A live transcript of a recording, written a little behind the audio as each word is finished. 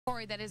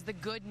Story that is the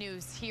good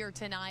news here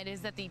tonight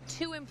is that the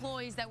two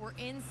employees that were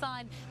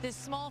inside this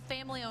small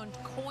family-owned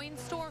coin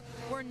store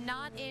were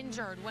not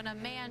injured when a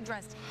man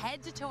dressed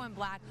head to toe in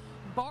black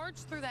barged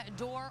through that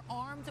door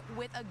armed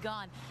with a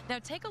gun. Now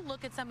take a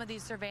look at some of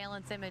these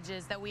surveillance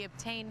images that we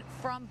obtained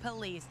from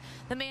police.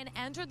 The man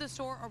entered the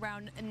store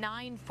around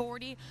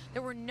 9:40.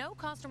 There were no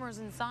customers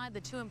inside. The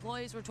two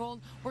employees were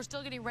told we're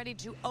still getting ready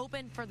to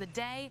open for the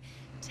day.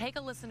 Take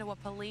a listen to what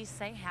police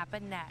say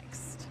happened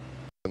next.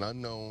 An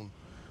unknown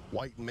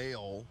white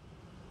male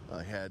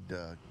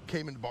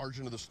came and barged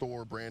into the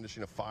store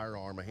brandishing a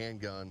firearm, a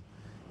handgun,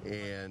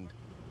 and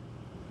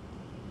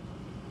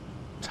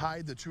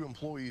tied the two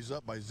employees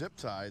up by zip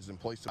ties and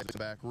placed them in the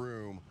back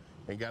room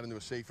and got into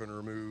a safe and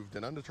removed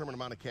an undetermined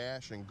amount of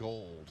cash and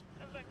gold,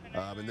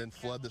 and then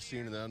fled the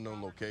scene in an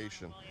unknown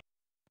location.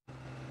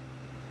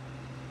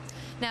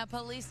 Now,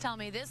 police tell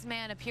me this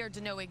man appeared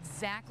to know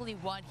exactly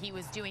what he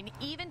was doing,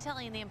 even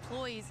telling the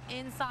employees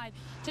inside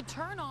to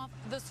turn off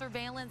the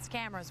surveillance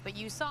cameras. But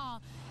you saw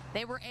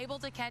they were able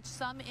to catch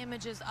some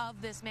images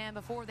of this man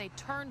before they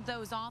turned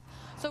those off.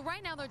 So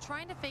right now they're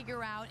trying to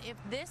figure out if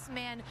this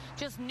man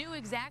just knew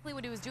exactly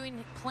what he was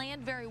doing,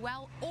 planned very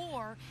well,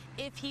 or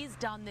if he's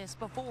done this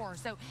before.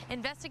 So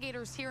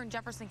investigators here in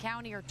Jefferson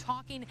County are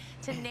talking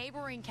to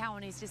neighboring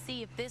counties to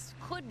see if this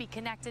could be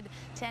connected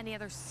to any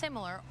other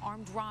similar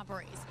armed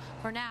robberies.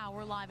 For now,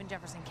 we're live in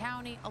Jefferson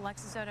County.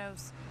 Alexis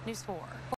Sotos, News 4.